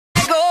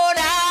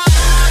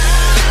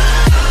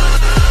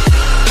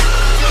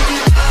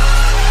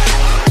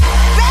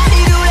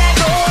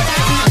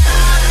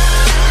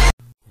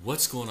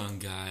What's going on,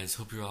 guys?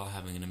 Hope you're all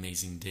having an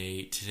amazing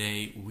day.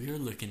 Today we're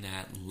looking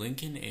at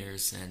Lincoln Air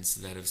cents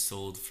that have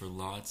sold for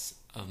lots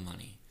of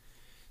money.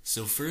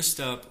 So first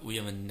up, we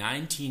have a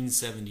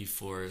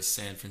 1974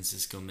 San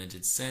Francisco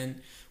minted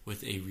cent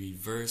with a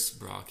reverse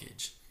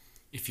brockage.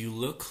 If you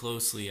look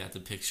closely at the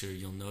picture,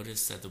 you'll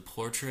notice that the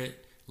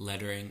portrait,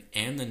 lettering,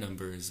 and the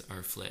numbers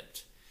are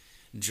flipped.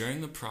 During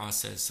the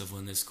process of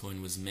when this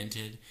coin was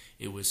minted,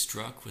 it was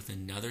struck with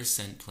another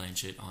cent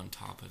planchet on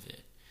top of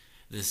it.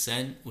 The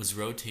cent was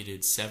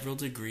rotated several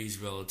degrees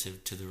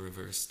relative to the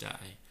reverse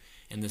die,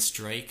 and the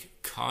strike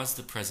caused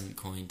the present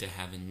coin to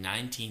have a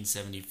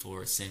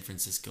 1974 San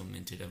Francisco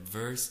minted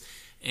obverse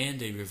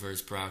and a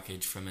reverse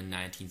brockage from a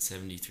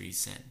 1973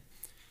 cent.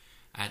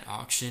 At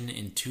auction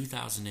in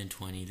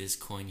 2020, this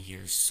coin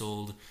here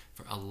sold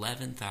for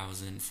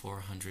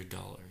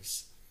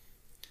 $11,400.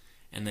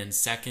 And then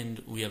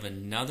second, we have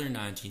another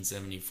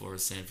 1974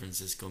 San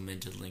Francisco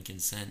minted Lincoln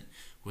cent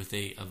with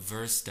a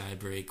obverse die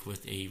break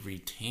with a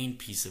retained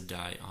piece of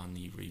die on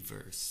the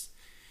reverse.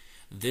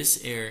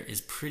 This air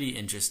is pretty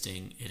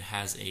interesting. It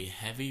has a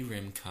heavy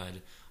rim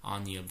cut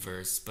on the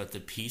obverse, but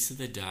the piece of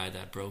the die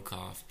that broke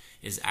off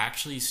is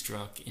actually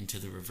struck into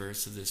the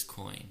reverse of this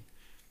coin.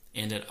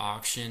 And at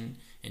auction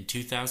in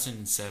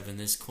 2007,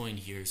 this coin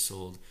here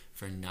sold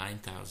for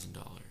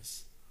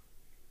 $9,000.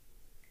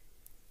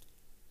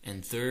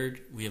 And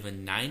third, we have a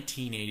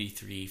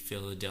 1983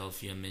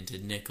 Philadelphia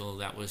minted nickel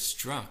that was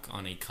struck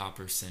on a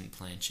copper cent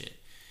planchet.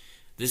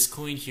 This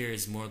coin here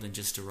is more than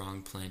just a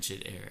wrong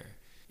planchet error.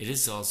 It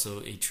is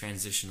also a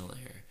transitional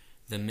error.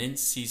 The mint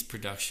ceased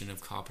production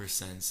of copper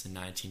cents in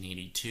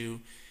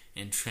 1982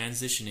 and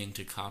transitioning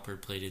to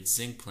copper-plated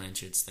zinc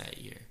planchets that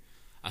year.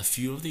 A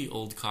few of the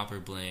old copper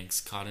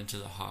blanks caught into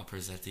the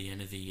hoppers at the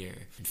end of the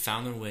year and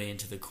found their way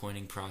into the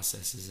coining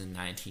processes in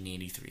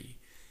 1983.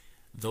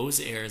 Those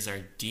airs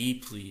are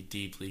deeply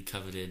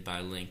coveted by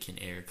Lincoln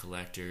Air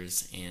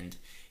collectors, and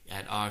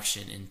at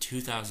auction in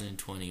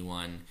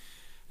 2021,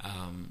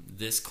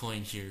 this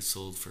coin here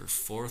sold for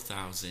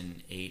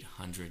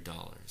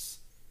 $4,800.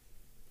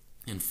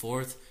 And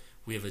fourth,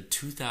 we have a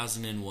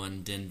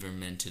 2001 Denver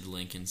minted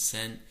Lincoln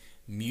cent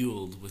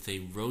muled with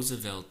a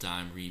Roosevelt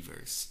dime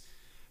reverse.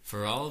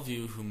 For all of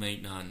you who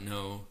might not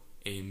know,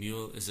 a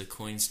mule is a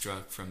coin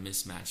struck from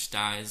mismatched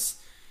dies.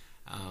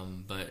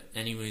 But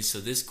anyway, so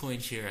this coin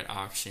here at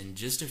auction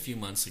just a few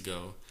months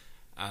ago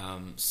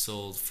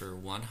sold for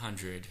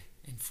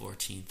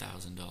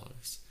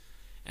 $114,000.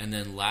 And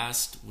then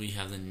last, we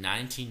have the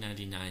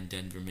 1999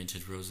 Denver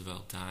minted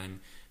Roosevelt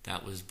dime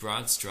that was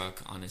broad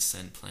struck on a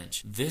cent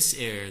planchet. This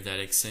error that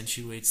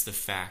accentuates the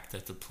fact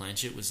that the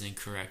planchet was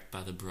incorrect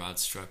by the broad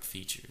struck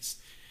features.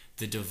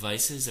 The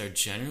devices are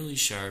generally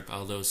sharp,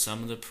 although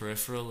some of the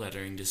peripheral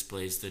lettering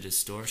displays the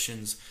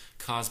distortions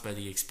caused by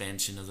the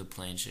expansion of the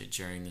planchet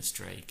during the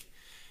strike.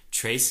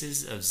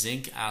 Traces of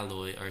zinc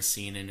alloy are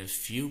seen in a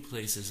few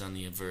places on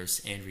the obverse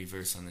and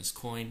reverse on this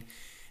coin,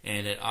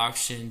 and at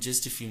auction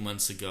just a few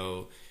months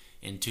ago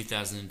in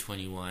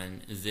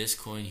 2021, this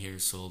coin here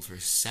sold for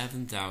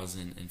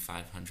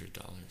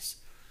 $7,500.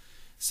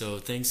 So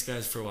thanks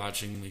guys for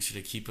watching. Make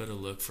sure to keep out a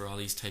look for all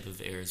these type of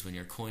errors when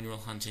you're coin roll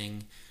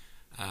hunting,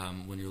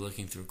 when you're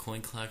looking through coin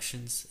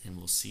collections, and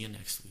we'll see you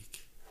next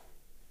week.